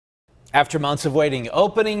After months of waiting,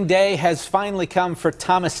 opening day has finally come for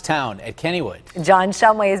Thomastown at Kennywood. John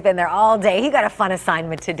Shumway has been there all day. He got a fun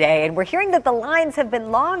assignment today, and we're hearing that the lines have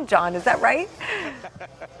been long, John. Is that right?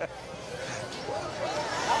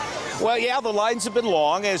 Well, yeah, the lines have been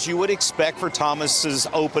long, as you would expect for Thomas's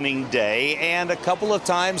opening day, and a couple of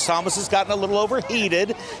times Thomas has gotten a little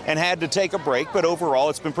overheated and had to take a break, but overall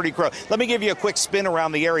it's been pretty crowded. Let me give you a quick spin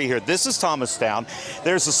around the area here. This is Thomastown.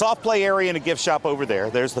 There's the soft play area and a gift shop over there.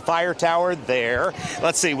 There's the fire tower there.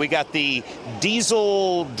 Let's see, we got the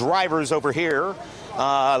diesel drivers over here.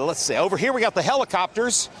 Let's see, over here we got the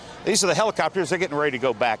helicopters. These are the helicopters. They're getting ready to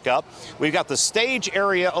go back up. We've got the stage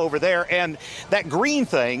area over there, and that green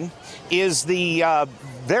thing is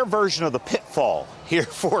their version of the pitfall here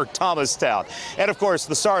for Thomastown. And of course,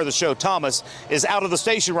 the star of the show, Thomas, is out of the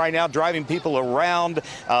station right now, driving people around.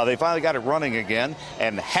 They finally got it running again,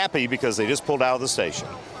 and happy because they just pulled out of the station.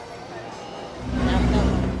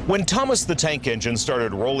 When Thomas the Tank Engine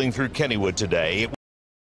started rolling through Kennywood today, it was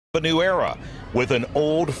a new era, with an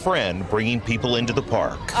old friend bringing people into the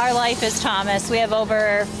park. Our life is Thomas. We have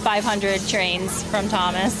over 500 trains from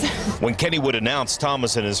Thomas. When Kennywood announced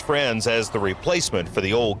Thomas and his friends as the replacement for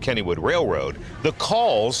the old Kennywood Railroad, the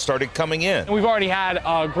calls started coming in. We've already had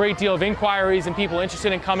a great deal of inquiries and people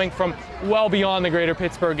interested in coming from well beyond the greater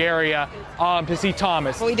Pittsburgh area to see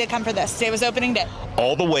Thomas. Well, we did come for this. Today was opening day.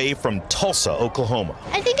 All the way from Tulsa, Oklahoma.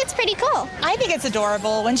 I think it's pretty cool. I think it's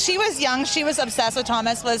adorable. When she was young, she was obsessed with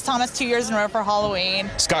Thomas. Was Thomas 2 years in a row for Halloween.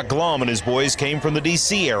 Scott Glom and his boys came from the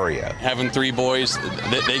D.C. area. Having 3 boys,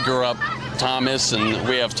 they grew up Thomas, and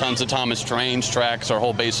we have tons of Thomas trains, tracks. Our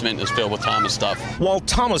whole basement is filled with Thomas stuff. While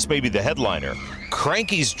Thomas may be the headliner,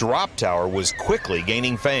 Cranky's Drop Tower was quickly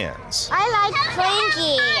gaining fans. I like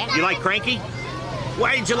Cranky. You like Cranky?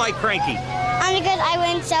 Why did you like Cranky? Because I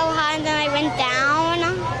went so high and then I went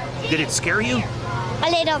down. Did it scare you? A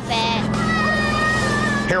little bit.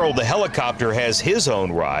 Harold the helicopter has his own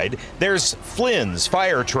ride. There's Flynn's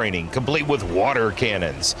fire training, complete with water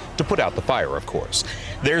cannons, to put out the fire, of course.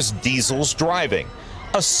 There's Diesel's driving,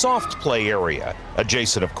 a soft play area,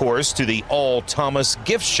 adjacent, of course, to the all Thomas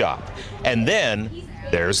gift shop. And then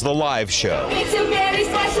there's the live show. It's a very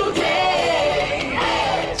special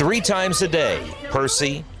day. 3 times a day,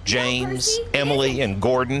 Percy, James, Emily, and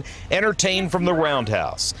Gordon entertain from the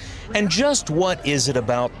Roundhouse. And just what is it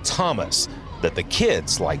about Thomas that the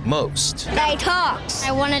kids like most? Guy talks.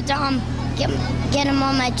 I wanted to get him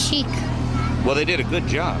on my cheek. Well, they did a good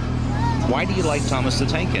job. Why do you like Thomas the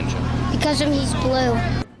Tank Engine? Because he's blue.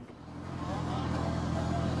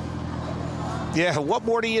 Yeah, what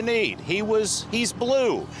more do you need? He's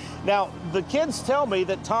blue. Now, the kids tell me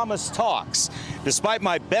that Thomas talks. Despite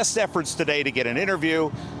my best efforts today to get an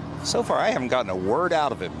interview, so far I haven't gotten a word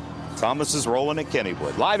out of him. Thomas is rolling at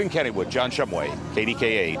Kennywood. Live in Kennywood, John Shumway,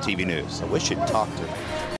 KDKA-TV News. I wish you'd talk to him.